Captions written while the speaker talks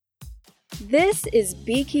This is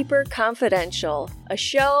Beekeeper Confidential, a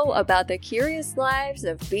show about the curious lives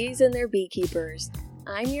of bees and their beekeepers.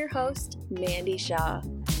 I'm your host, Mandy Shaw.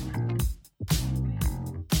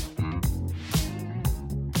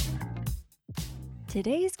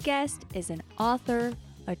 Today's guest is an author,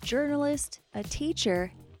 a journalist, a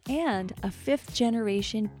teacher, and a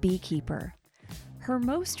fifth-generation beekeeper. Her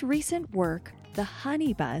most recent work, The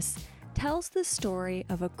Honey Bus, tells the story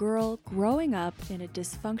of a girl growing up in a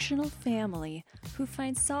dysfunctional family who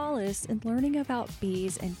finds solace in learning about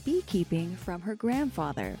bees and beekeeping from her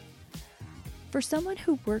grandfather. For someone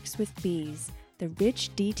who works with bees, the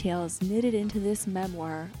rich details knitted into this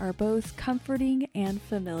memoir are both comforting and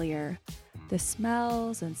familiar. The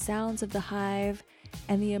smells and sounds of the hive,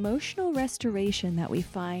 and the emotional restoration that we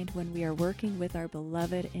find when we are working with our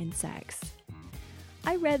beloved insects.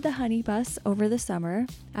 I read The Honey Bus over the summer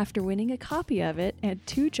after winning a copy of it and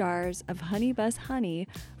 2 jars of Honey Bus honey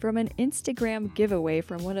from an Instagram giveaway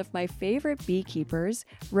from one of my favorite beekeepers,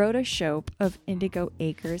 Rhoda Shope of Indigo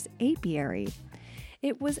Acres Apiary.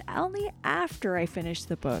 It was only after I finished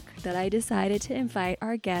the book that I decided to invite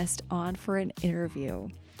our guest on for an interview.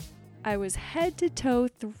 I was head to toe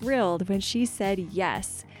thrilled when she said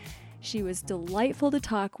yes. She was delightful to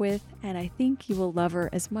talk with, and I think you will love her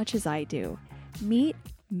as much as I do. Meet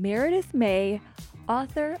Meredith May,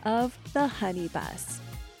 author of The Honey Bus.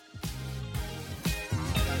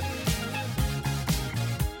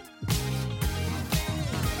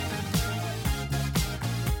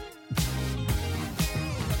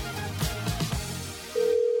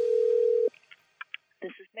 This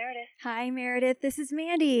is Meredith. Hi, Meredith. This is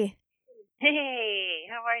Mandy. Hey,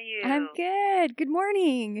 how are you? I'm good. Good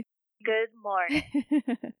morning. Good morning.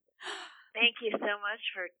 Thank you so much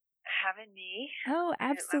for having me. Oh,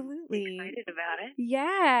 absolutely. I'm excited about it.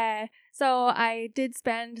 Yeah. So I did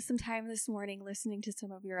spend some time this morning listening to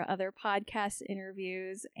some of your other podcast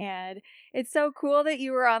interviews, and it's so cool that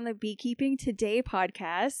you were on the Beekeeping Today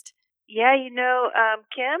podcast. Yeah,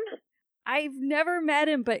 Kim? I've never met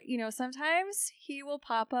him, but, sometimes he will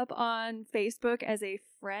pop up on Facebook as a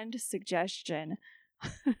friend suggestion.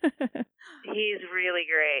 He's really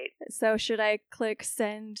great. So should I click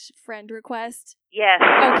send friend request? Yes.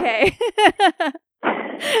 Okay.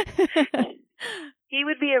 He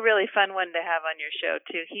would be a really fun one to have on your show,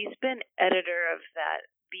 too. He's been editor of that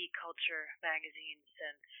Bee Culture magazine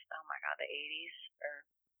since, the 80s.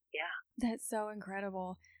 That's so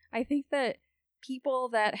incredible. I think that people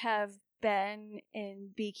that have been in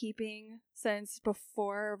beekeeping since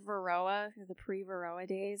before Varroa, the pre-Varroa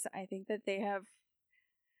days, I think that they have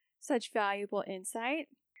such valuable insight.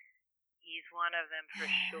 He's one of them for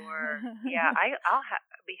sure. Yeah, I'll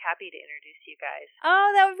be happy to introduce you guys.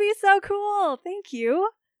 Oh, that would be so cool. Thank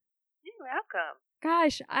you. You're welcome.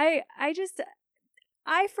 Gosh,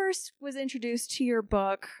 I first was introduced to your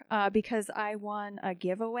book because I won a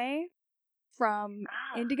giveaway from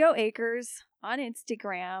Indigo Acres on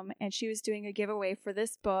Instagram, and she was doing a giveaway for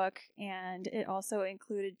this book, and it also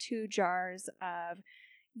included 2 jars of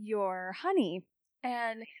your honey.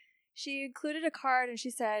 And she included a card, and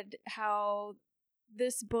she said how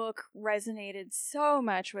this book resonated so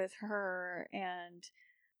much with her and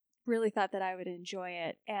really thought that I would enjoy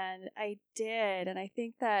it. And I did. And I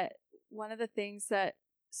think that one of the things that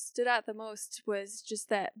stood out the most was just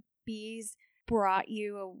that bees brought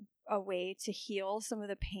you a way to heal some of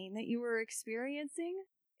the pain that you were experiencing.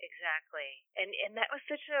 Exactly. And that was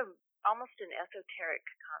such almost an esoteric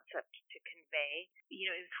concept to convey. It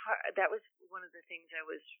was hard. That was one of the things I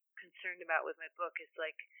was concerned about with my book is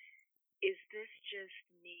this just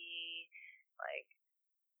me,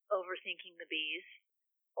 overthinking the bees?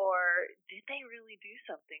 Or did they really do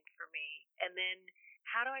something for me? And then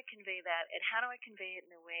how do I convey that? And how do I convey it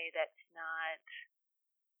in a way that's not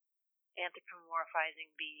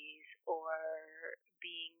anthropomorphizing bees or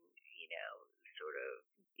being,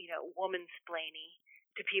 woman-splainy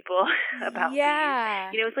to people about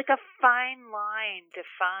bees. It's like a fine line to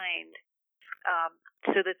find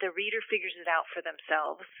so that the reader figures it out for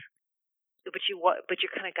themselves, but you're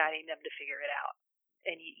kind of guiding them to figure it out,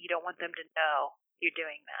 and you don't want them to know you're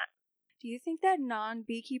doing that. Do you think that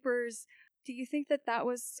non-beekeepers, do you think that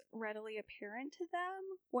was readily apparent to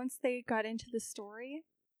them once they got into the story?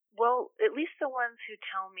 Well, at least the ones who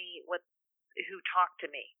tell me who talk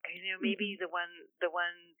to me, maybe the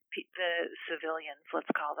civilians,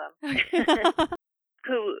 let's call them,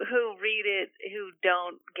 who read it, who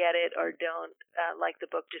don't get it or don't like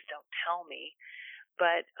the book, just don't tell me.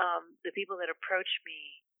 But the people that approach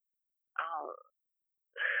me,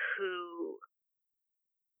 who,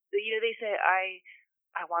 they say,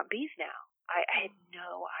 I want bees now. I had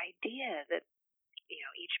no idea that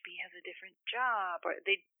each bee has a different job, or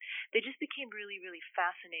they just became really, really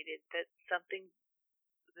fascinated that something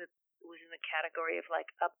that was in the category of like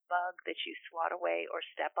a bug that you swat away or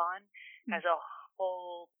step on has a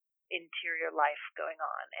whole interior life going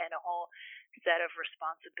on and a whole set of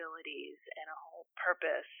responsibilities and a whole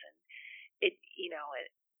purpose. And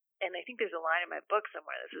and I think there's a line in my book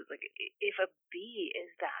somewhere that says, like, if a bee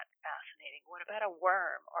is that fascinating, what about a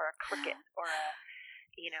worm or a cricket or a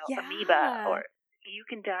amoeba? Or you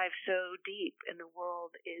can dive so deep, and the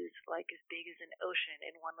world is like as big as an ocean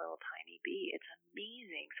in one little tiny bee. It's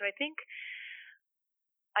amazing. So I think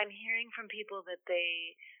I'm hearing from people that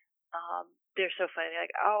they're so funny. They're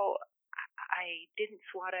like, oh, I didn't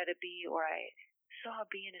swat at a bee, or I saw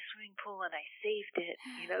a bee in a swimming pool and I saved it.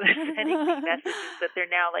 They're sending me messages that they're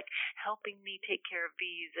now like helping me take care of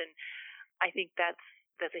bees, and I think that's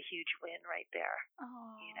a huge win right there.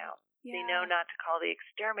 Oh, They know not to call the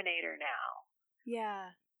exterminator now.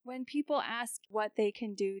 Yeah. When people ask what they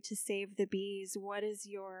can do to save the bees, what is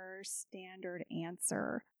your standard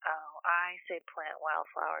answer? Oh, I say plant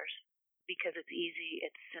wildflowers because it's easy,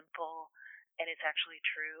 it's simple, and it's actually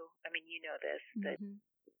true. I mean, you know this, that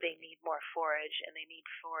they need more forage, and they need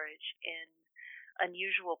forage in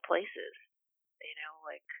unusual places,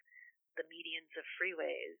 like the medians of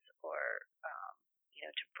freeways, or,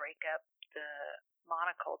 to break up the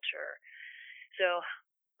monoculture. So,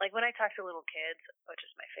 like when I talk to little kids, which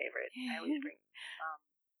is my favorite, I always bring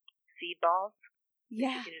seed balls that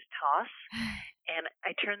you can just toss, and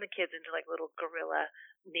I turn the kids into like little guerrilla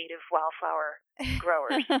native wildflower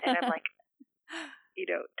growers, and I'm like,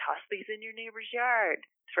 toss these in your neighbor's yard,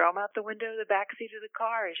 throw them out the window of the back seat of the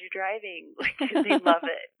car as you're driving, like, they love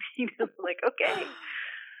it, like, okay.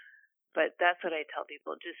 But that's what I tell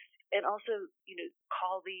people. And also,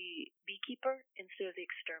 call the beekeeper instead of the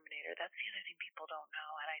exterminator. That's the other thing people don't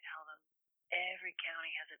know. And I tell them every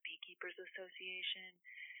county has a beekeepers association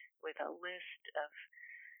with a list of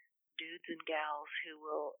dudes and gals who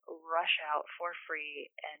will rush out for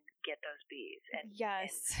free and get those bees and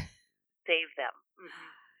save them.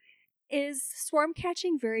 Mm-hmm. Is swarm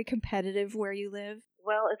catching very competitive where you live?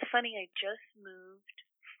 Well, it's funny. I just moved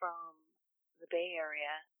from the Bay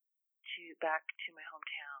Area back to my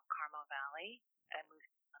hometown, Carmel Valley. I moved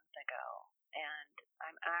a month ago, and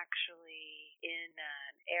I'm actually in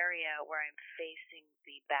an area where I'm facing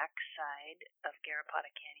the backside of Garrapatta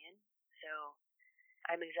Canyon. So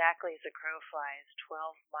I'm exactly as the crow flies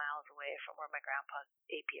 12 miles away from where my grandpa's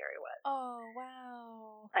apiary was. Oh,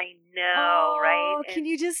 wow. I know, right? Can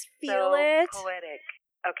you just feel it? So poetic.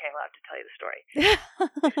 Okay, I'll have to tell you the story.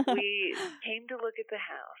 We came to look at the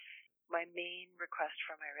house. My main request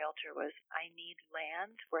from my realtor was, I need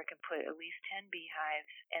land where I can put at least 10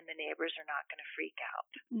 beehives and the neighbors are not going to freak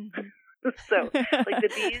out. Mm-hmm. So, like,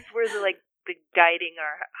 the bees were the guiding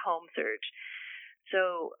our home search.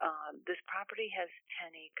 So, this property has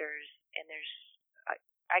 10 acres, and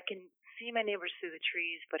I can see my neighbors through the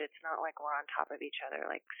trees, but it's not like we're on top of each other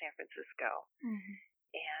like San Francisco. Mm-hmm.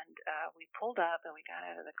 And we pulled up and we got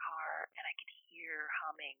out of the car, and I could hear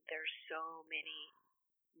humming. There's so many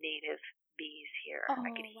native bees here. I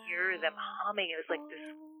could hear them humming. It was like this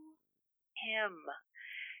hymn.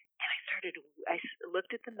 And I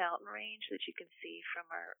looked at the mountain range that you can see from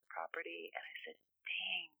our property, and I said,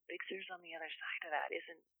 dang, Big Sur's on the other side of that,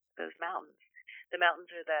 isn't those mountains? The mountains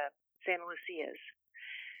are the Santa Lucias.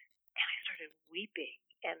 And I started weeping,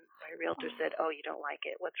 and my realtor said, oh, you don't like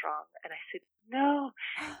it. What's wrong? And I said, no,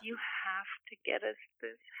 you have to get us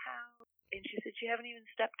this house. And she said, you haven't even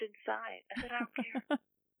stepped inside. I said, I don't care.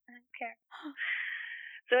 I don't care.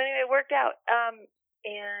 So anyway, it worked out.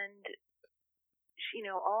 And,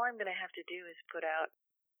 all I'm going to have to do is put out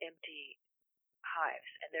empty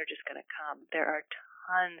hives, and they're just going to come. There are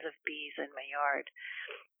tons of bees in my yard.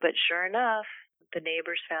 But sure enough, the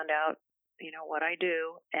neighbors found out, what I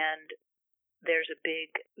do, and there's a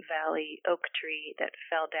big valley oak tree that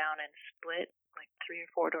fell down and split like 3 or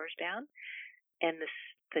 4 doors down, and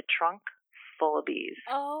the trunk full of bees.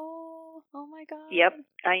 Oh my God. Yep,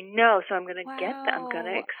 I know. So I'm going to get them. I'm going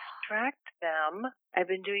to extract them. I've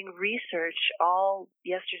been doing research all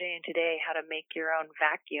yesterday and today how to make your own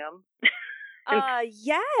vacuum.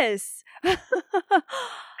 Yes.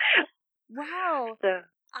 Wow. So,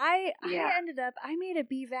 I made a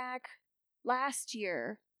bee vac last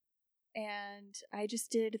year, and I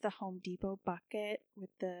just did the Home Depot bucket with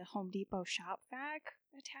the Home Depot shop vac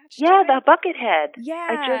attached to it. Yeah, the bucket head. Yeah.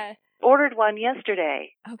 I just ordered one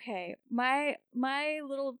yesterday. Okay. My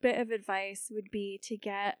little bit of advice would be to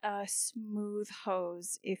get a smooth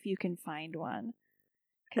hose if you can find one.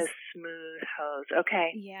 A smooth hose.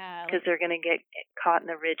 Okay. Yeah. Because they're going to get caught in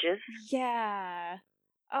the ridges. Yeah.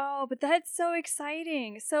 Oh, but that's so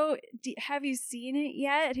exciting. So have you seen it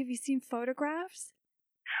yet? Have you seen photographs?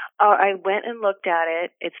 Oh, I went and looked at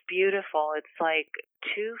it. It's beautiful. It's like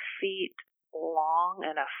 2 feet long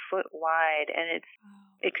and a foot wide, and it's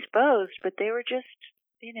exposed, but they were just,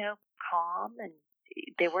 calm, and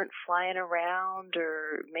they weren't flying around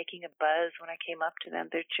or making a buzz when I came up to them.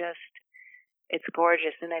 It's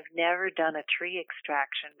gorgeous, and I've never done a tree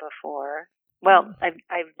extraction before. Well,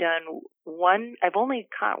 I've done one. I've only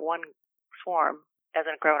caught one swarm as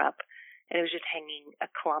a grown up, and it was just a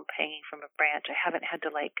clump hanging from a branch. I haven't had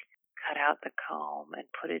to cut out the comb and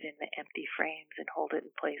put it in the empty frames and hold it in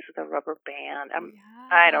place with a rubber band.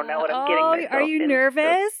 I don't know what I'm getting myself Are you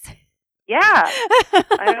nervous? Yeah.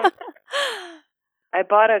 I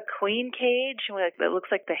bought a queen cage that looks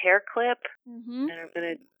like the hair clip, and I'm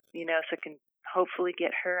gonna, so I can hopefully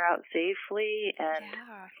get her out safely. And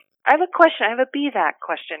I have a question. I have a BVAC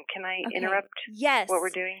question. Can I interrupt? Yes. What we're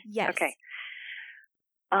doing? Yes. Okay.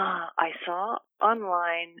 I saw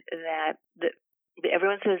online that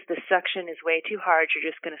everyone says the suction is way too hard.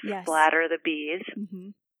 You're just going to splatter the bees. Mm-hmm.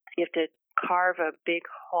 You have to carve a big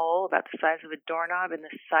hole about the size of a doorknob in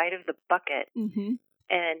the side of the bucket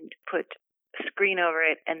and put a screen over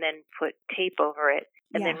it and then put tape over it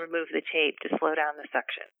and then remove the tape to slow down the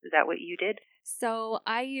suction. Is that what you did? So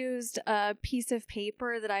I used a piece of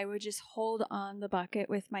paper that I would just hold on the bucket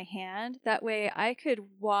with my hand. That way I could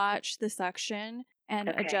watch the suction and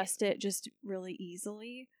adjust it just really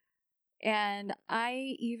easily. And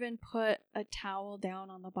I even put a towel down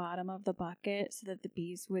on the bottom of the bucket so that the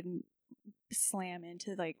bees wouldn't slam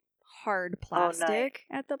into hard plastic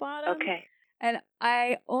at the bottom. Okay. And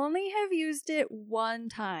I only have used it one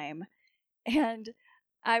time. And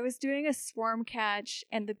I was doing a swarm catch,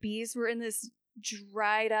 and the bees were in this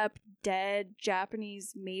dried up, dead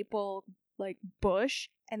Japanese maple bush,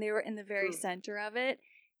 and they were in the very center of it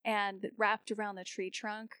and wrapped around the tree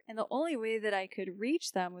trunk. And the only way that I could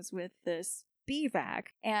reach them was with this bee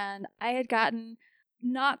vac. And I had gotten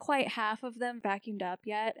not quite half of them vacuumed up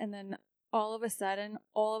yet. And then all of a sudden,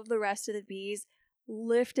 all of the rest of the bees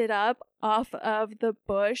lifted up off of the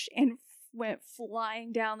bush and went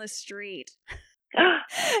flying down the street.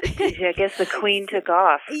 I guess the queen took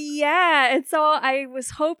off. Yeah. And so I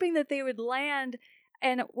was hoping that they would land.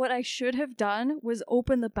 And what I should have done was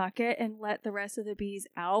open the bucket and let the rest of the bees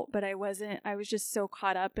out, but I wasn't. I was just so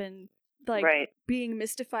caught up in being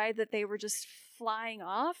mystified that they were just flying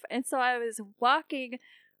off. And so I was walking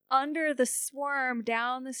under the swarm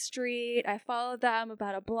down the street. I followed them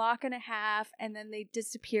about a block and a half, and then they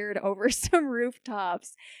disappeared over some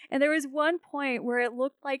rooftops. And there was one point where it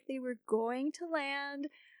looked like they were going to land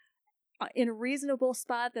in a reasonable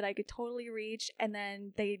spot that I could totally reach, and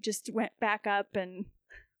then they just went back up and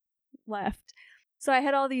left. So I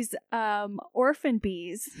had all these orphan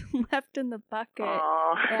bees left in the bucket.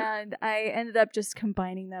 Aww. And I ended up just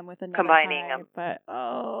combining them with another hive. But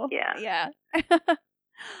yeah.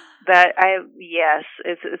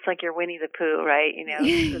 It's like you're Winnie the Pooh, right?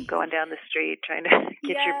 Going down the street trying to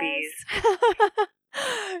get your bees.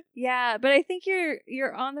 Yeah, but I think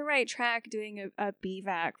you're on the right track doing a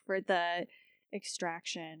BVAC for the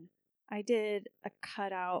extraction. I did a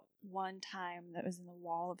cutout one time that was in the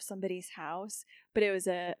wall of somebody's house, but it was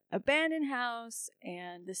a abandoned house,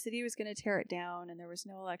 and the city was going to tear it down, and there was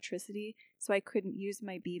no electricity, so I couldn't use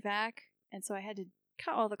my BVAC, and so I had to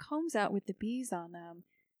cut all the combs out with the bees on them,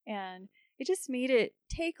 and it just made it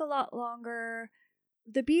take a lot longer.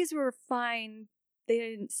 The bees were fine. They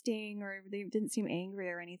didn't sting or they didn't seem angry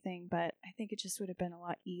or anything, but I think it just would have been a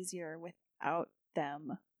lot easier without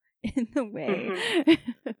them in the way.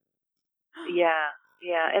 Mm-hmm.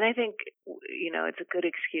 Yeah. And I think, it's a good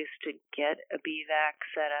excuse to get a BVAC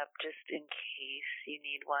set up just in case you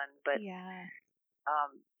need one. But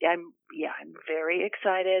I'm very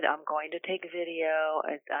excited. I'm going to take a video.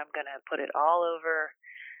 I'm going to put it all over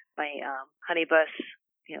my Honey Bus,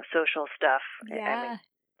 social stuff. Yeah.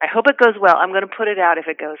 I hope it goes well. I'm going to put it out if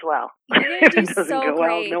it goes well. If it doesn't go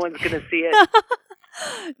well, no one's going to see it.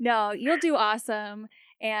 No, you'll do awesome.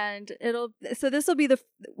 And this will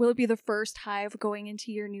be the first hive going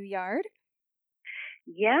into your new yard?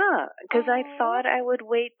 Yeah, because I thought I would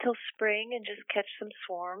wait till spring and just catch some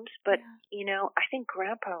swarms. But, I think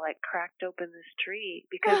Grandpa cracked open this tree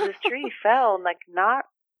because this tree fell not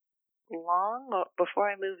long before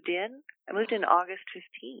I moved in. I moved in August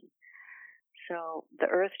 15th. So the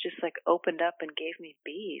earth just opened up and gave me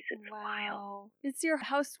bees. It's wild. It's your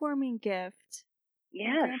housewarming gift.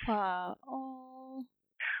 Yes. Grandpa. Oh.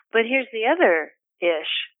 But here's the other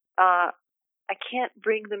ish. I I can't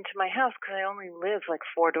bring them to my house because I only live like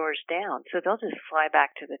 4 doors down. So they'll just fly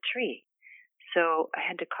back to the tree. So I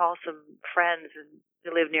had to call some friends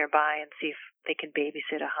who live nearby and see if they can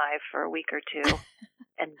babysit a hive for a week or two,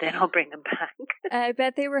 and then I'll bring them back. I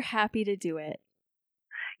bet they were happy to do it.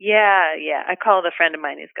 Yeah. I called a friend of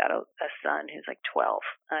mine who's got a son who's like 12,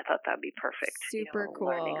 and I thought that would be perfect. Super cool.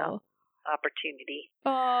 Learning opportunity.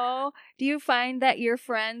 Oh, do you find that your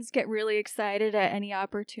friends get really excited at any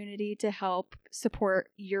opportunity to help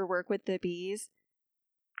support your work with the bees?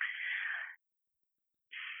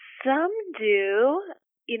 Some do.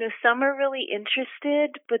 Some are really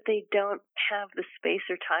interested, but they don't have the space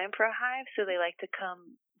or time for a hive, so they like to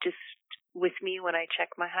come just with me when I check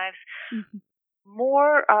my hives. Mm-hmm.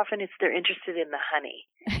 More often they're interested in the honey,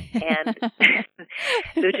 and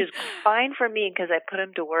which is fine for me because I put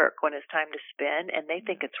them to work when it's time to spin, and they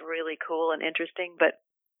think it's really cool and interesting, but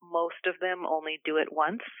most of them only do it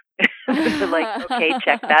once. They're like, okay,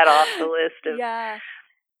 check that off the list of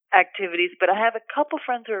activities. But I have a couple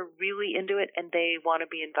friends who are really into it, and they want to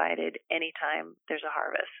be invited anytime there's a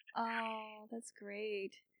harvest. Oh, that's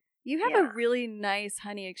great. You have a really nice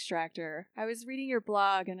honey extractor. I was reading your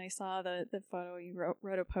blog and I saw the photo. You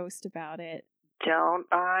wrote a post about it. Don't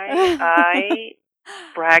I? I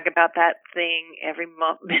brag about that thing every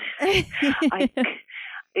month.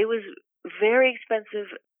 It was very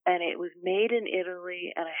expensive, and it was made in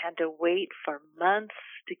Italy, and I had to wait for months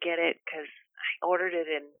to get it because I ordered it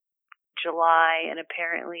in July, and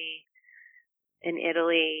apparently in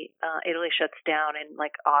Italy, Italy shuts down in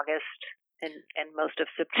like August. And most of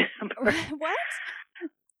September. What?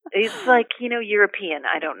 It's like, European,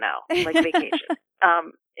 I don't know, like vacation.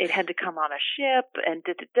 It had to come on a ship and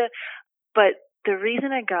But the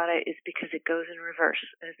reason I got it is because it goes in reverse.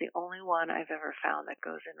 It's the only one I've ever found that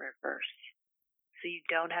goes in reverse. So you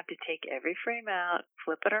don't have to take every frame out,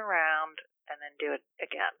 flip it around, and then do it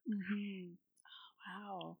again. Mm-hmm.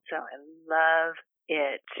 Oh, wow. So I love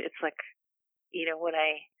it. It's like, when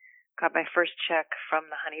I got my first check from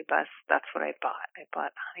the honey bus, that's what I bought. I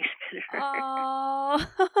bought honey spinner. Oh,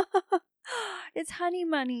 it's honey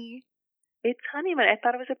money. It's honey money. I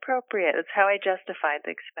thought it was appropriate. That's how I justified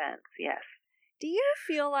the expense, yes. Do you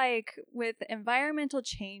feel like with environmental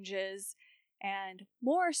changes and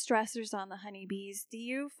more stressors on the honeybees, do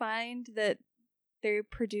you find that they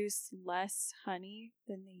produce less honey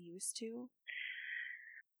than they used to?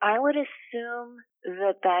 I would assume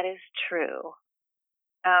that is true.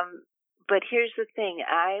 But here's the thing.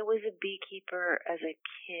 I was a beekeeper as a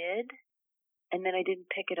kid, and then I didn't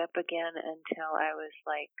pick it up again until I was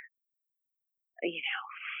like,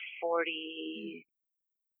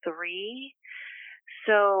 43.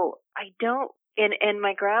 So I don't, and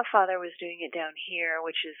my grandfather was doing it down here,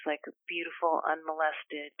 which is like a beautiful,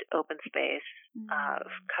 unmolested open space,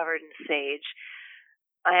 covered in sage.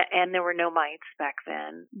 And there were no mites back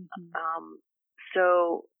then. Mm-hmm.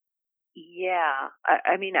 So yeah,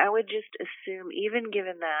 I mean, I would just assume, even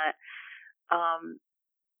given that,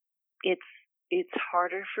 it's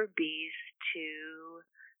harder for bees to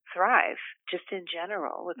thrive, just in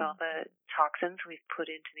general, with all the toxins we've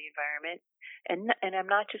put into the environment. And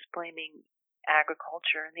I'm not just blaming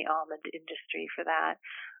agriculture and the almond industry for that.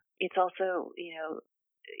 It's also,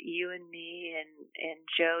 you and me and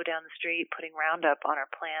Joe down the street putting Roundup on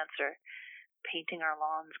our plants, or painting our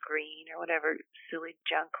lawns green, or whatever silly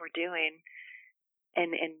junk we're doing,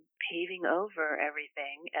 and paving over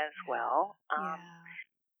everything as well.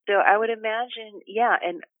 So I would imagine,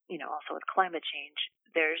 and also with climate change,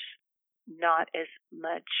 there's not as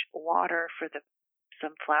much water for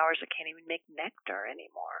some flowers that can't even make nectar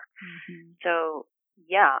anymore. Mm-hmm. So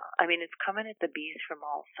I mean, it's coming at the bees from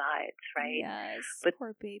all sides, right? Yes, but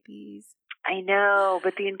poor babies. I know,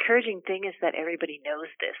 but the encouraging thing is that everybody knows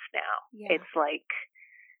this now. Yeah. It's like,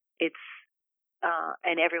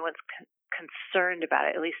 and everyone's concerned about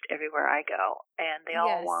it, at least everywhere I go. And they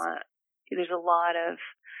all there's a lot of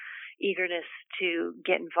eagerness to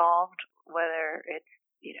get involved, whether it's,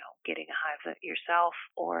 getting a hive yourself,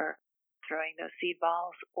 or throwing those seed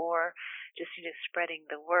balls, or just, spreading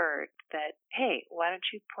the word that, hey, why don't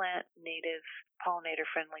you plant native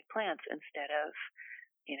pollinator-friendly plants instead of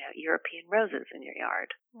European roses in your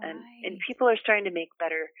yard. Right. And people are starting to make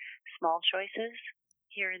better small choices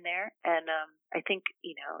here and there. And I think,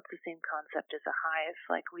 it's the same concept as a hive.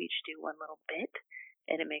 Like, we each do one little bit,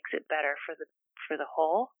 and it makes it better for the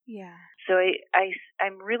whole. Yeah. So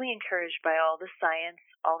I'm really encouraged by all the science,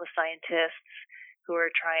 all the scientists who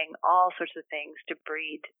are trying all sorts of things to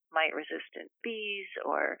breed mite-resistant bees,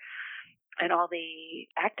 and all the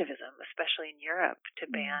activism, especially in Europe, to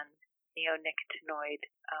ban neonicotinoid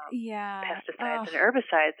yeah. pesticides and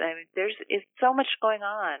herbicides. I mean, it's so much going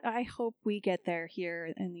on. I hope we get there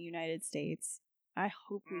here in the United States. I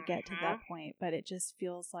hope we get to that point, but it just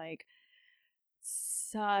feels like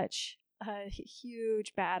such a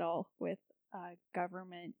huge battle with a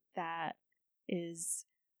government that is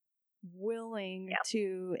willing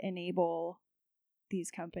to enable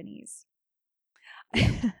these companies.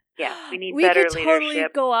 Yeah, we need we better could leadership. Totally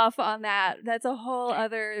go off on that. That's a whole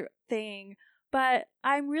other thing. But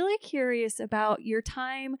I'm really curious about your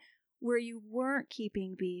time where you weren't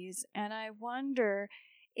keeping bees, and I wonder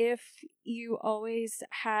if you always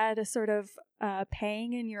had a sort of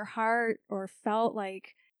pang in your heart or felt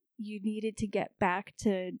like you needed to get back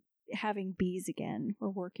to having bees again or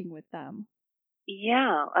working with them.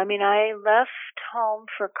 Yeah, I mean, I left home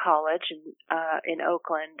for college in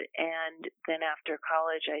Oakland, and then after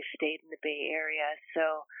college, I stayed in the Bay Area.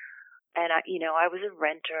 So, and I was a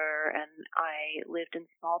renter, and I lived in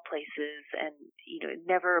small places, and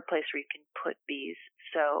never a place where you can put bees.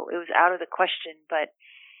 So it was out of the question. But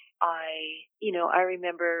I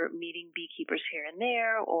remember meeting beekeepers here and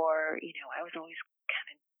there, or I was always kind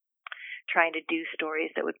of trying to do stories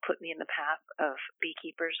that would put me in the path of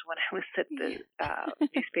beekeepers when I was at the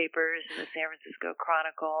newspapers and the San Francisco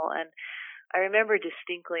Chronicle. And I remember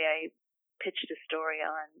distinctly I pitched a story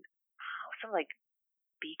on some like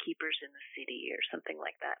beekeepers in the city or something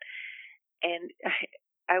like that. And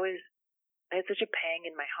I had such a pang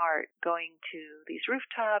in my heart going to these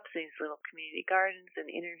rooftops, these little community gardens, and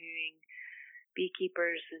interviewing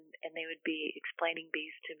beekeepers, and they would be explaining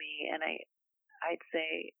bees to me, and I'd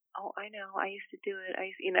say, "Oh, I know, I used to do it."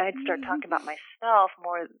 I'd start talking about myself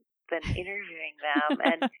more than interviewing them,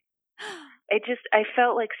 and I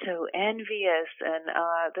felt like so envious. And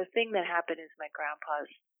the thing that happened is my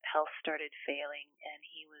grandpa's health started failing, and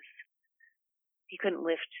he couldn't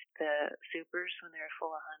lift the supers when they were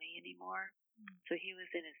full of honey anymore. So he was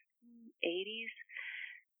in his 80s,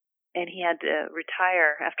 and he had to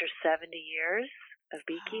retire after 70 years of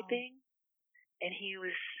beekeeping. And he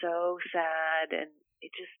was so sad, and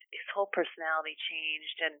his whole personality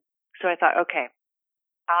changed. And so I thought, okay,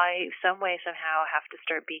 I some way, somehow have to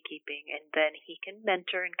start beekeeping, and then he can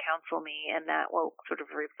mentor and counsel me, and that will sort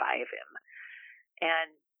of revive him.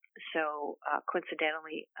 And so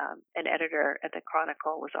coincidentally, an editor at the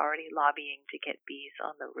Chronicle was already lobbying to get bees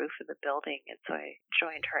on the roof of the building, and so I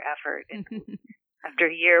joined her effort. And after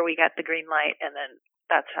a year, we got the green light, and then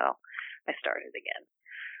that's how I started again.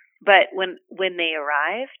 But when they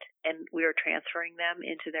arrived and we were transferring them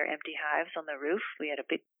into their empty hives on the roof, we had a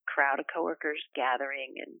big crowd of coworkers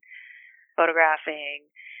gathering and photographing.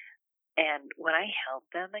 And when I held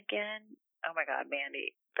them again, oh my God,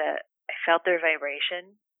 Mandy, I felt their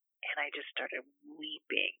vibration, and I just started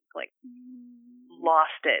weeping, like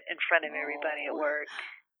lost it in front of everybody at work.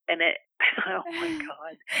 And I thought, oh my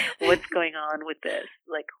God, what's going on with this?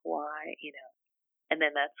 Like, why, And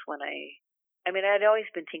then that's when I'd always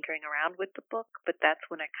been tinkering around with the book, but that's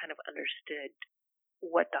when I kind of understood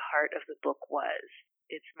what the heart of the book was.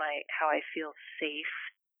 It's how I feel safe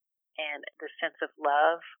and the sense of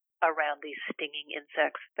love around these stinging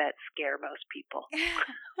insects that scare most people.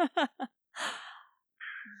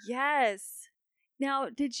 Yes. Now,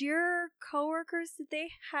 did your coworkers, did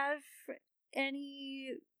they have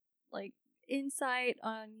any insight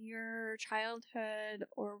on your childhood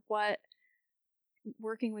or what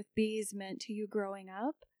working with bees meant to you growing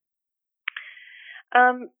up?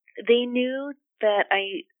 They knew that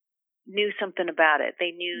I knew something about it.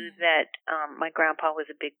 They knew that my grandpa was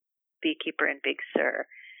a big beekeeper in Big Sur,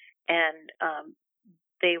 and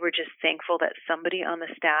they were just thankful that somebody on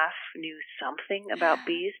the staff knew something about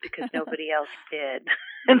bees because nobody else did.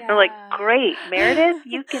 And they're like, "Great, Meredith,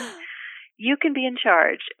 you can be in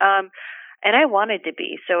charge." And I wanted to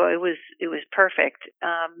be, so it was perfect.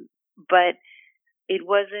 But it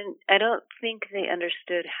wasn't. I don't think they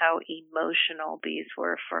understood how emotional bees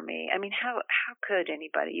were for me. I mean, how could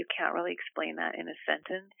anybody? You can't really explain that in a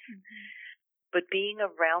sentence. Mm-hmm. But being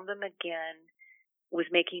around them again was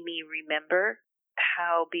making me remember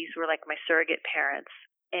how bees were like my surrogate parents,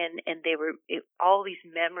 and they were all these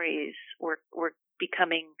memories were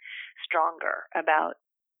becoming stronger about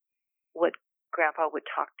what Grandpa would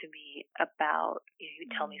talk to me about. He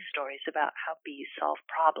would tell me stories about how bees solve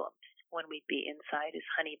problems when we'd be inside his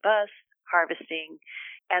honey bus harvesting.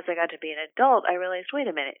 As I got to be an adult, I realized,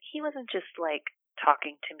 wait a minute, he wasn't just like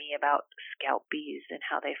talking to me about scout bees and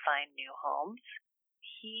how they find new homes.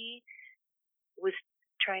 He was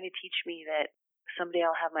trying to teach me that someday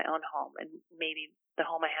I'll have my own home, and maybe the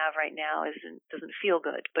home I have right now doesn't feel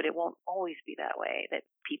good, but it won't always be that way, that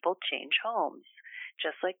people change homes.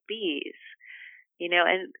 just like bees.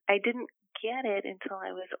 And I didn't get it until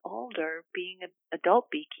I was older, being an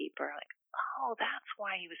adult beekeeper. Like, oh, that's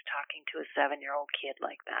why he was talking to a 7-year-old kid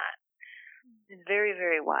like that. It's very,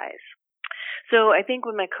 very wise. So I think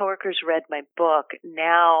when my coworkers read my book,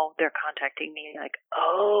 now they're contacting me like,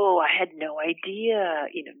 oh, I had no idea.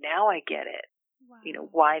 Now I get it. Wow.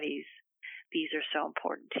 Why these are so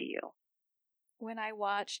important to you. When I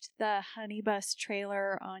watched the Honey Bus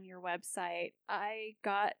trailer on your website, I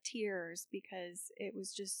got tears because it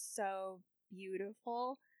was just so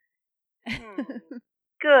beautiful.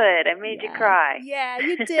 Good. I made you cry. Yeah,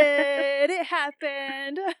 you did. It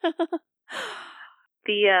happened.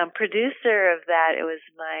 The producer of that, it was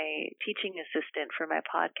my teaching assistant for my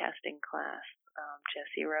podcasting class.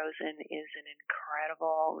 Jesse Rosen is an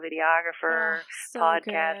incredible videographer,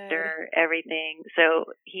 podcaster, everything.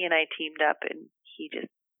 So he and I teamed up, and he just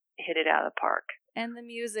hit it out of the park. And the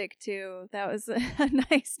music too. That was a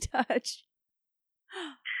nice touch.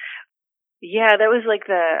 Yeah, that was like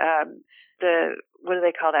the what do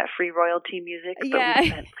they call that? Free royalty music. But we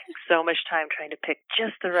spent so much time trying to pick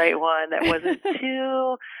just the right one that wasn't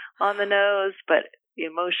too on the nose, but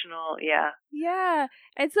emotional. Yeah.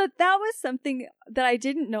 And so that was something that I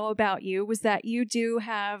didn't know about you, was that you do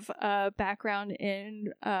have a background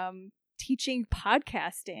in teaching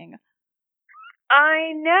podcasting.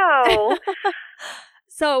 I know.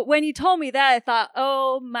 So when you told me that, I thought,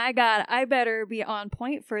 oh my God, I better be on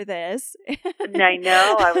point for this. I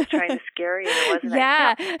know. I was trying to scare you, wasn't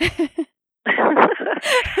I?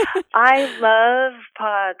 I love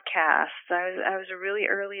podcasts. I was a really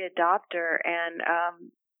early adopter, and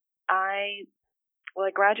I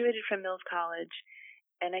graduated from Mills College,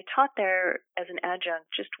 and I taught there as an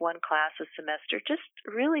adjunct just one class a semester, just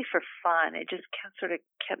really for fun. It just sort of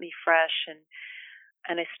kept me fresh, and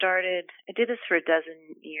I did this for a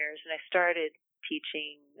dozen years, and I started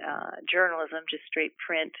teaching journalism, just straight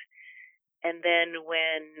print. And then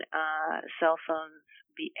when cell phones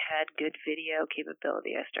had good video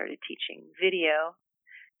capability, I started teaching video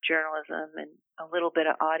journalism and a little bit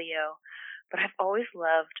of audio. But I've always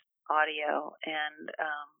loved audio, and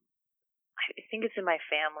I think it's in my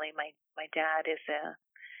family. My dad is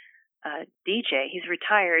a DJ. He's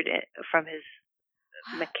retired from his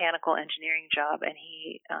mechanical engineering job, and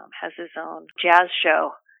he has his own jazz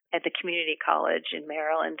show at the community college in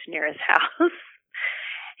Maryland near his house.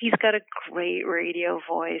 He's got a great radio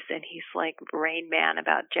voice, and he's like Rain Man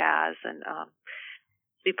about jazz, and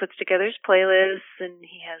he puts together his playlists, and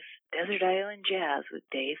he has Desert Island Jazz with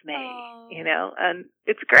Dave May, and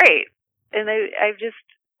it's great. And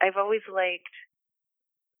I've always liked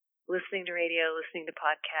listening to radio, listening to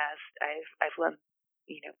podcasts. I've loved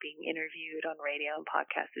being interviewed on radio and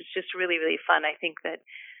podcasts. It's just really, really fun. I think that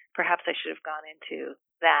perhaps I should have gone into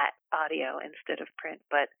that audio instead of print,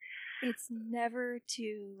 but it's never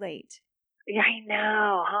too late. Yeah, I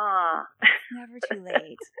know, huh? It's never too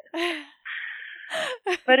late.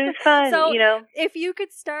 But it was fun, so, if you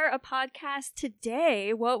could start a podcast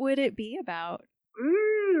today, what would it be about?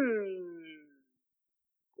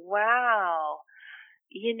 Wow.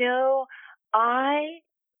 I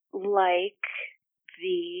like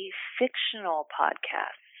the fictional podcasts.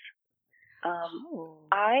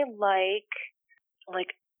 I like,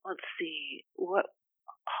 let's see, what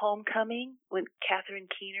Homecoming, when Catherine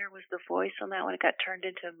Keener was the voice on that one. It got turned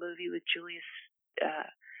into a movie with Julius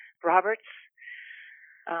Roberts.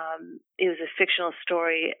 It was a fictional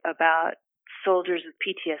story about soldiers with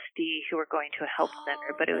PTSD who were going to a health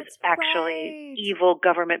center, but it was actually evil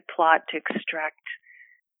government plot to extract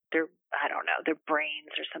their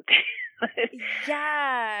brains or something.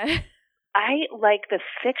 Yeah. I like the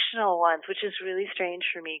fictional ones, which is really strange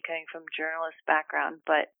for me coming from a journalist background,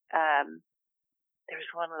 but there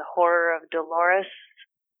was one with the horror of Dolores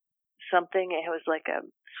something. It was like a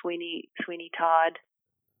Sweeney Todd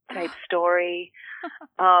type story.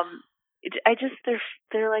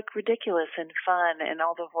 They're like ridiculous and fun, and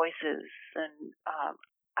all the voices, and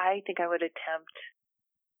I think I would attempt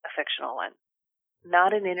a fictional one,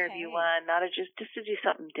 not an interview one, not just to do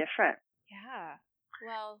something different. Yeah.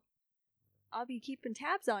 Well, I'll be keeping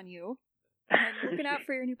tabs on you and looking out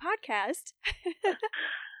for your new podcast.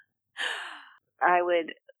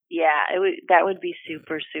 That would be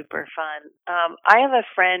super, super fun. I have a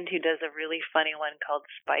friend who does a really funny one called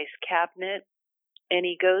Spice Cabinet, and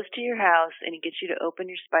he goes to your house and he gets you to open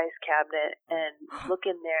your spice cabinet and look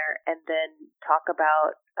in there and then talk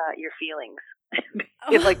about your feelings.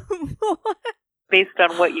 It's like based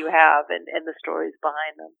on what you have and the stories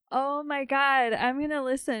behind them. Oh my God, I'm going to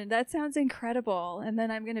listen. That sounds incredible. And then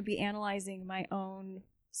I'm going to be analyzing my own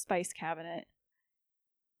spice cabinet.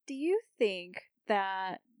 Do you think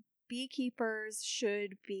that beekeepers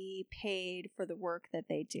should be paid for the work that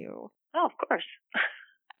they do. Oh, of course.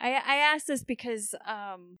 I asked this because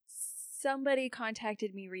somebody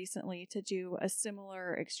contacted me recently to do a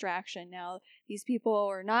similar extraction. Now, these people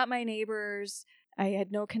are not my neighbors. I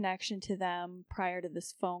had no connection to them prior to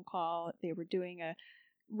this phone call. They were doing a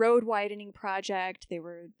road widening project. They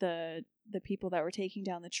were the people that were taking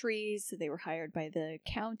down the trees. So they were hired by the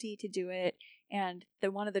county to do it. And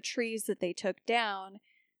one of the trees that they took down,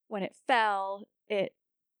 when it fell, it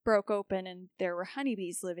broke open and there were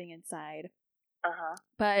honeybees living inside.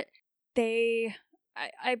 But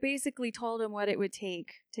I basically told them what it would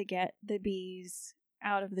take to get the bees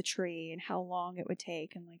out of the tree and how long it would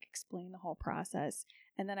take and like explain the whole process.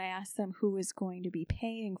 And then I asked them who was going to be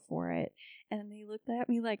paying for it. And they looked at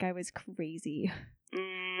me like I was crazy.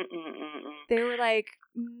 They were like,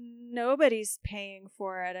 nobody's paying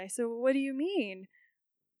for it. I said, well, what do you mean?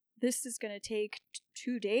 This is going to take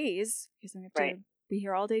 2 days because I'm going to have to be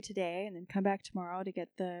here all day today and then come back tomorrow to get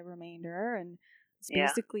the remainder. And it's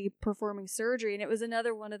basically performing surgery. And it was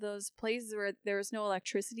another one of those places where there was no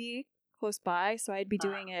electricity close by. So I'd be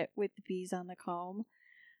doing it with the bees on the comb.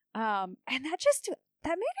 And that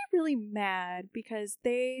made me really mad because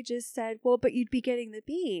they just said, well, but you'd be getting the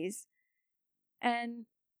bees. And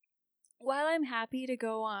while I'm happy to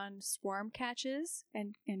go on swarm catches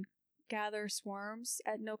and gather swarms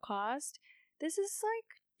at no cost, this is like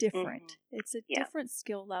different. It's a different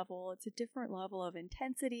skill level. It's a different level of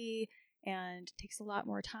intensity and takes a lot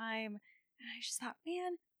more time. And I just thought,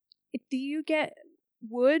 man, do you get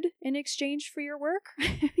wood in exchange for your work?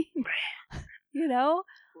 I mean, you know?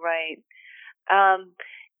 Right.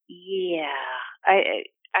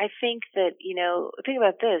 I think that, think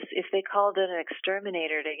about this. If they called in an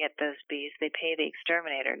exterminator to get those bees, they pay the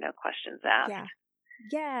exterminator, no questions asked.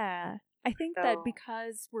 Yeah. I think that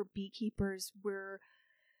because we're beekeepers, we're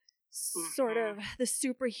sort of the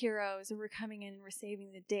superheroes and we're coming in and we're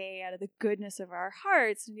saving the day out of the goodness of our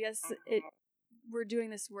hearts. And yes, we're doing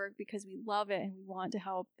this work because we love it and we want to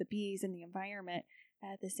help the bees and the environment.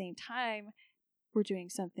 At the same time, we're doing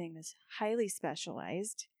something that's highly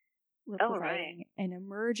specialized. We're providing an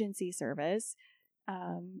emergency service.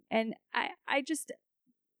 And I just,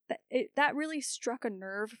 that really struck a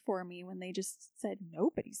nerve for me when they just said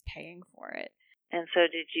nobody's paying for it. And so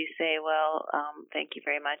did you say, well, thank you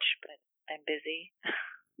very much, but I'm busy?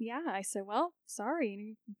 Yeah, I said, well,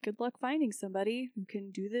 sorry. Good luck finding somebody who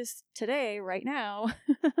can do this today, right now.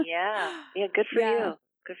 Yeah, good for you.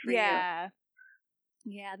 Good for you.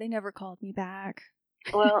 Yeah, they never called me back.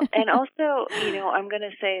 Well, and also, I'm going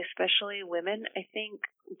to say especially women, I think,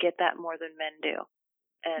 get that more than men do.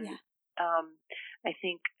 And I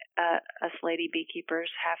think us lady beekeepers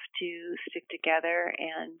have to stick together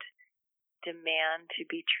and demand to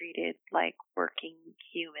be treated like working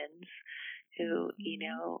humans who,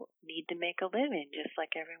 need to make a living just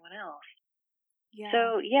like everyone else. Yeah.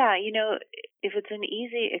 So, if it's an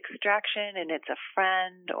easy extraction and it's a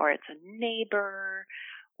friend or it's a neighbor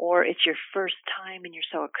or it's your first time and you're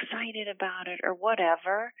so excited about it or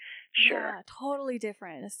whatever, sure. Yeah, totally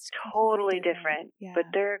different. It's totally different. Yeah. But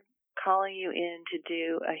they're calling you in to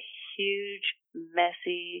do a huge,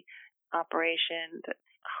 messy operation that's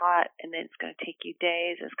hot and then it's going to take you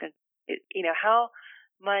days. It's going to, how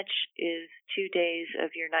much is 2 days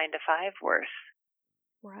of your 9 to 5 worth?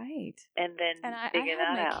 Right. And then I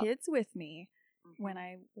had my kids with me when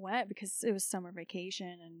I went because it was summer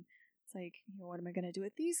vacation and it's like, what am I going to do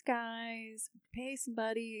with these guys? Pay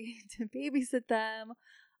somebody to babysit them.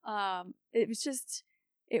 It was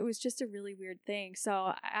just a really weird thing.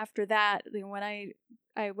 So after that, when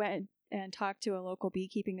I went and talked to a local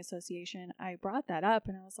beekeeping association, I brought that up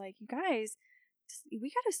and I was like, you guys,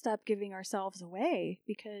 we got to stop giving ourselves away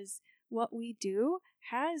because what we do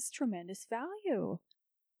has tremendous value.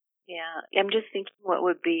 Yeah. I'm just thinking what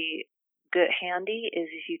would be handy is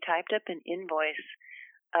if you typed up an invoice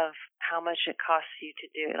of how much it costs you to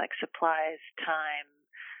do it, like supplies, time,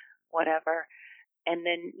 whatever, and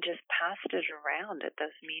then just passed it around at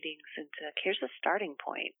those meetings and said, here's a starting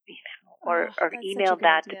point, or emailed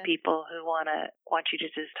that to people who want you to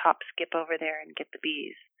just skip over there and get the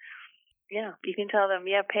bees. Yeah, you can tell them,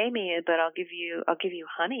 pay me, but I'll give you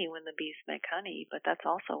honey when the bees make honey, but that's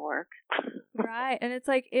also work. Right, and it's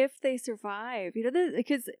like if they survive,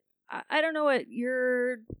 because I don't know what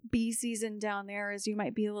your bee season down there is. You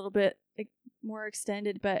might be a little bit more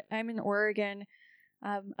extended, but I'm in Oregon,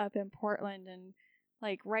 up in Portland, and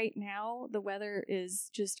like right now the weather is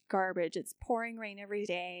just garbage. It's pouring rain every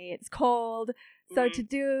day. It's cold, so to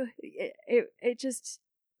do it just.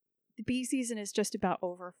 The bee season is just about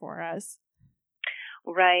over for us.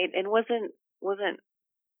 Right. And wasn't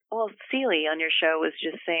Seeley on your show was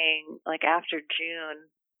just saying, like, after June,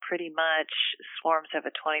 pretty much swarms have a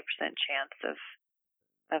 20% chance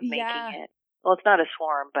of making it. Well, it's not a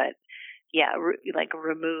swarm, but yeah,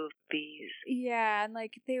 remove bees. Yeah, and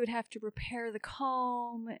like they would have to repair the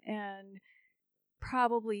comb and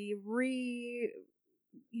probably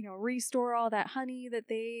restore all that honey that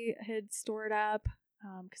they had stored up,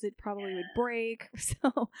 because it probably would break.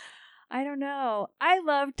 So I don't know. I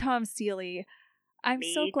love Tom Seeley. I'm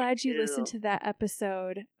so glad you listened to that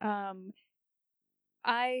episode.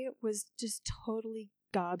 I was just totally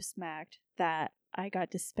gobsmacked that I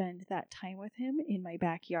got to spend that time with him in my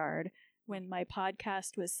backyard when my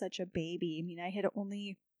podcast was such a baby. I mean, I had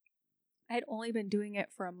only been doing it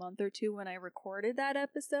for a month or two when I recorded that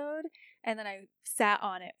episode, and then I sat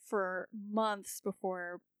on it for months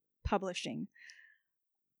before publishing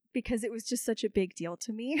because it was just such a big deal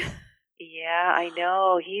to me. Yeah, I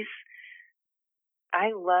know.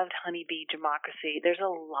 I loved Honeybee Democracy. There's a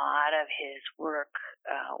lot of his work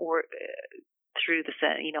through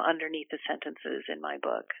underneath the sentences in my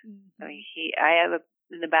book. Mm-hmm. I mean, I have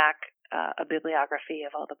in the back a bibliography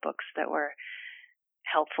of all the books that were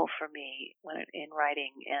helpful for me in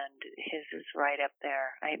writing, and his is right up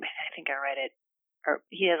there. I think I read it, or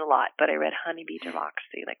he has a lot, but I read Honeybee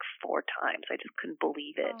Democracy like 4 times. I just couldn't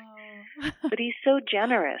believe it. Oh. But he's so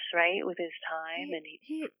generous, right, with his time,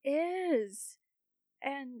 he is.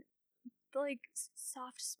 And like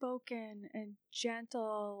soft-spoken and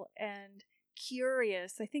gentle and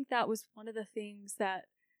curious. I think that was one of the things that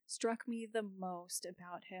struck me the most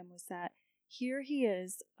about him, was that here he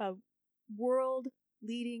is, a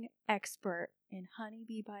world-leading expert in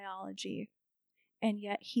honeybee biology, and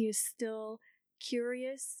yet he is still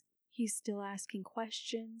curious, he's still asking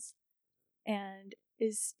questions, and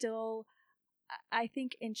is still, I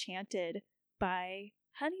think, enchanted by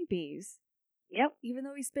honeybees. Yep. Even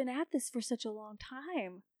though he's been at this for such a long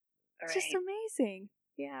time. It's just amazing.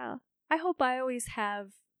 Yeah. I hope I always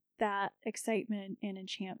have that excitement and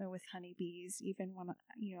enchantment with honeybees, even when,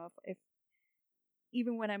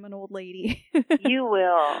 even when I'm an old lady. You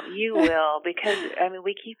will, because, I mean,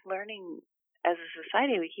 we keep learning, as a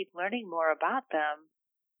society, we keep learning more about them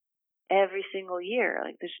every single year.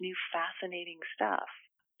 Like, there's new fascinating stuff.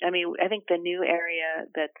 I mean, I think the new area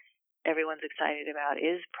that everyone's excited about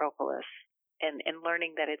is propolis. And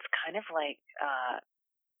learning that it's kind of like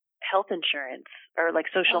health insurance or like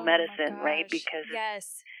social medicine, right? Because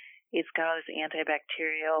it's got all this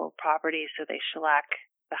antibacterial properties, so they shellac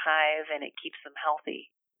the hive and it keeps them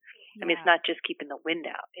healthy. Yeah. I mean, it's not just keeping the wind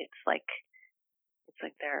out. It's like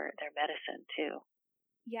their medicine too.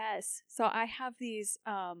 Yes. So I have these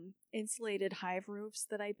insulated hive roofs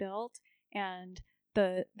that I built, and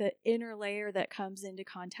the inner layer that comes into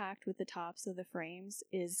contact with the tops of the frames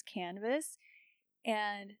is canvas,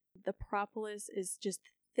 and the propolis is just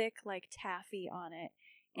thick like taffy on it.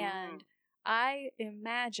 And I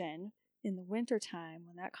imagine in the wintertime,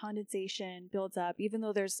 when that condensation builds up, even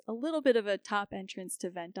though there's a little bit of a top entrance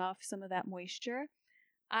to vent off some of that moisture,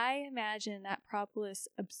 I imagine that propolis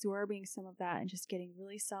absorbing some of that and just getting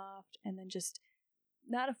really soft, and then just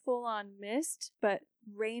not a full-on mist, but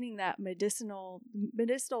raining that medicinal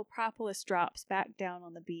propolis drops back down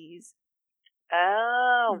on the bees.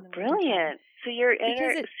 Oh, brilliant! So your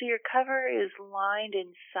cover is lined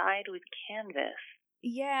inside with canvas.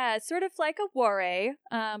 Yeah, it's sort of like a Warre,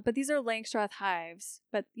 but these are Langstroth hives.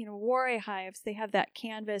 But Warre hives, they have that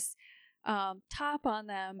canvas top on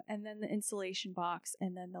them, and then the insulation box,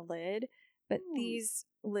 and then the lid. But these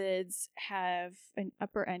lids have an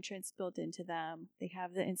upper entrance built into them. They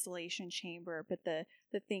have the insulation chamber, but the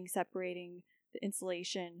thing separating the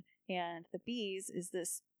insulation and the bees is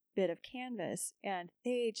this bit of canvas, and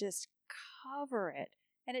they just cover it.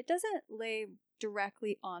 And it doesn't lay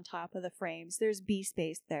directly on top of the frames. There's bee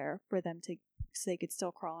space there for them so they could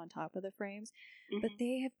still crawl on top of the frames. Mm-hmm. But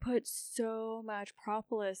they have put so much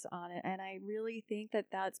propolis on it, and I really think that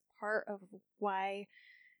that's part of why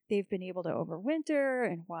they've been able to overwinter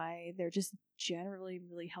and why they're just generally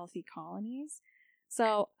really healthy colonies.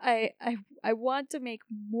 So I want to make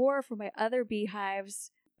more for my other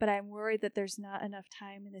beehives, but I'm worried that there's not enough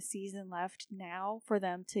time in the season left now for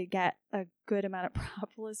them to get a good amount of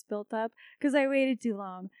propolis built up, because I waited too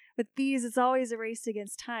long. With bees, it's always a race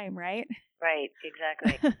against time, right? Right,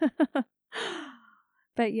 exactly.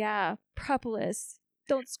 But yeah, propolis.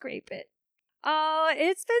 Don't scrape it. Oh,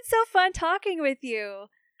 it's been so fun talking with you.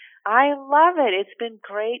 I love it. It's been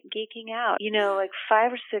great geeking out. Like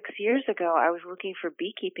 5 or 6 years ago, I was looking for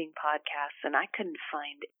beekeeping podcasts, and I couldn't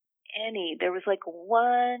find any. There was like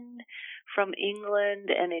one from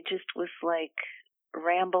England, and it just was like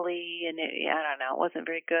rambly, and I don't know, it wasn't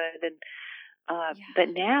very good. And but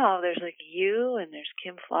now there's like you, and there's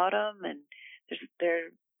Kim Flaughtam, and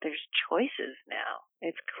there's choices now.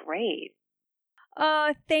 It's great.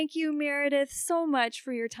 Thank you, Meredith, so much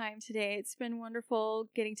for your time today. It's been wonderful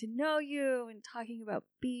getting to know you and talking about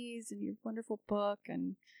bees and your wonderful book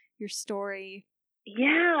and your story.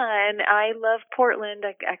 Yeah, and I love Portland.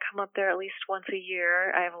 I come up there at least once a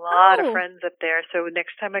year. I have a lot of friends up there, so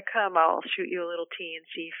next time I come, I'll shoot you a little tea and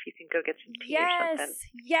see if you can go get some tea or something.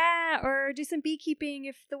 Yeah, or do some beekeeping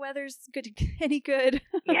if the weather's any good.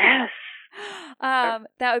 Yes. That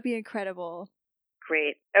would be incredible.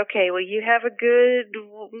 Great. Okay, well, you have a good,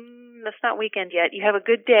 that's not weekend yet. You have a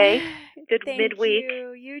good day, good midweek. Thank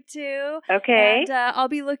you. You too. Okay. And I'll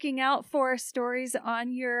be looking out for stories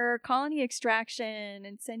on your colony extraction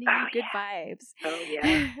and sending you good vibes. Oh,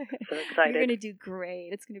 yeah. So excited. You're going to do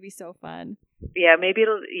great. It's going to be so fun. Yeah, maybe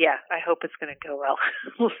I hope it's going to go well.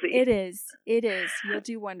 We'll see. It is. You'll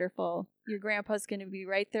do wonderful. Your grandpa's going to be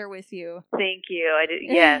right there with you. Thank you.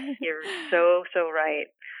 Yes, you're so right.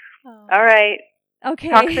 Oh. All right. Okay.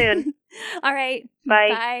 Talk soon. All right. Bye.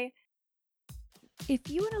 Bye.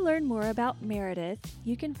 If you want to learn more about Meredith,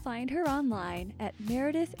 you can find her online at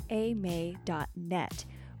meredithamay.net,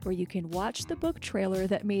 where you can watch the book trailer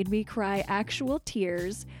that made me cry actual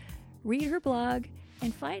tears, read her blog,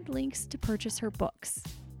 and find links to purchase her books.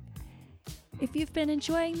 If you've been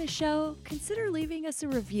enjoying the show, consider leaving us a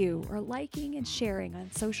review or liking and sharing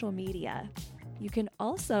on social media. You can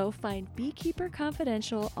also find Beekeeper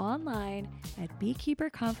Confidential online at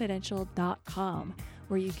beekeeperconfidential.com,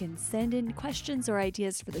 where you can send in questions or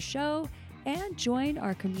ideas for the show and join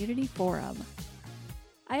our community forum.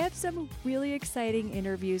 I have some really exciting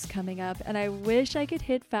interviews coming up, and I wish I could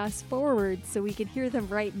hit fast forward so we can hear them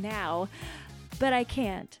right now, but I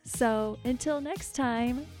can't. So until next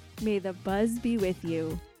time, may the buzz be with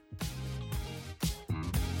you.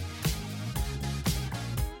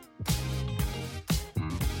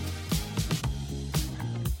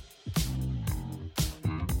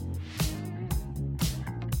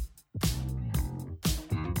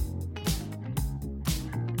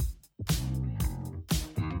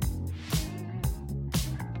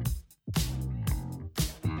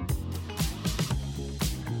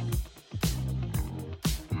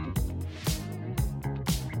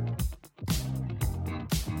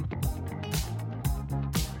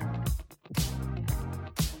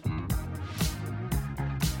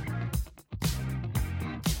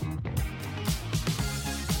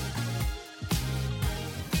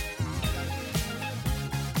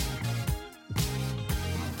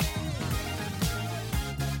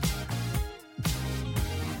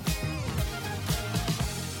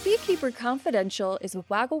 Beekeeper Confidential is a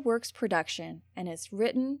Waggleworks production and is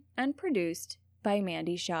written and produced by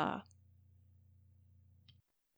Mandy Shaw.